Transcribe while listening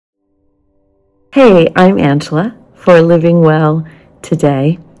Hey, I'm Angela for Living Well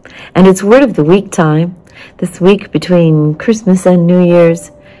Today, and it's Word of the Week time. This week between Christmas and New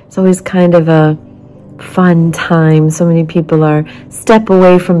Year's, it's always kind of a fun time. So many people are step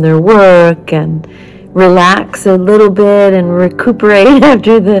away from their work and relax a little bit and recuperate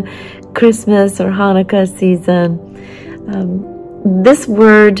after the Christmas or Hanukkah season. This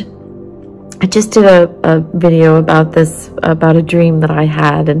word, I just did a video about this, about a dream that I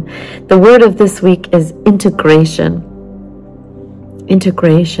had, and the word of this week is integration.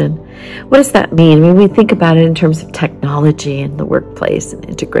 Integration. What does that mean? I mean, we think about it in terms of technology in the workplace and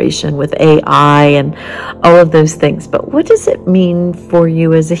integration with AI and all of those things. But what does it mean for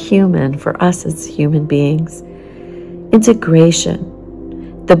you as a human, for us as human beings?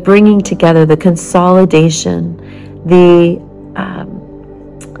 Integration, the bringing together, the consolidation, the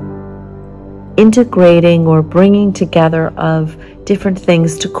integrating or bringing together of different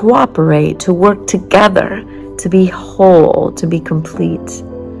things to cooperate, to work together, to be whole, to be complete,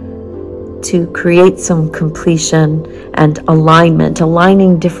 to create some completion and alignment,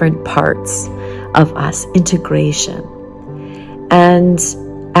 aligning different parts of us, integration. And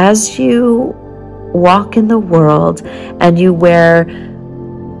as you walk in the world and you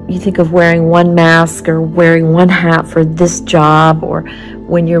think of wearing one mask or wearing one hat for this job, or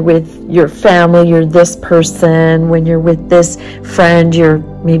when you're with your family, you're this person. When you're with this friend, you're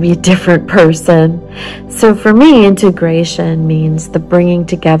maybe a different person. So for me, integration means the bringing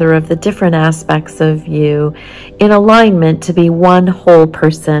together of the different aspects of you in alignment to be one whole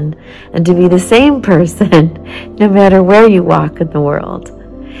person and to be the same person no matter where you walk in the world.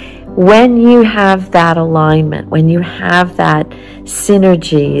 When you have that alignment, when you have that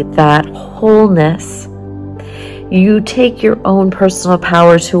synergy, that wholeness, you take your own personal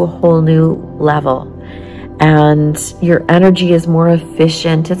power to a whole new level, and your energy is more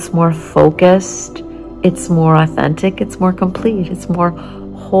efficient, it's more focused, it's more authentic, it's more complete, it's more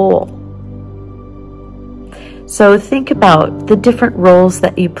whole. So think about the different roles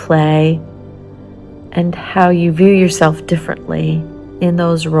that you play and how you view yourself differently in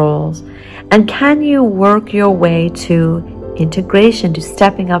those roles. And can you work your way to integration, to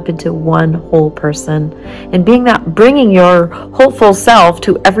stepping up into one whole person and bringing your whole self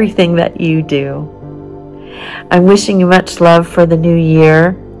to everything that you do? I'm wishing you much love for the new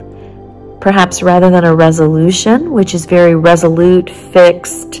year. Perhaps rather than a resolution, which is very resolute,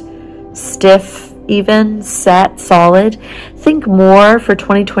 fixed, stiff, even, set, solid, think more for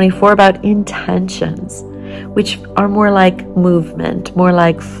 2024 about intentions, which are more like movement, more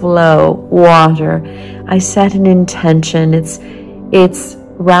like flow, water. I set an intention. It's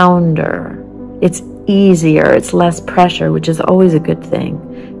rounder, it's easier, it's less pressure, which is always a good thing.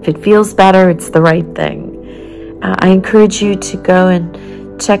 If it feels better, it's the right thing. I encourage you to go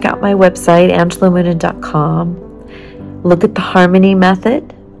and check out my website, angelamoonen.com. Look at the Harmony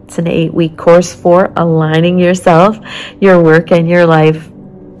Method. It's an 8-week course for aligning yourself, your work, and your life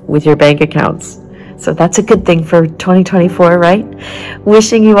with your bank accounts. So that's a good thing for 2024, right?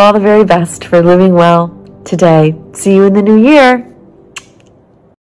 Wishing you all the very best for living well today. See you in the new year.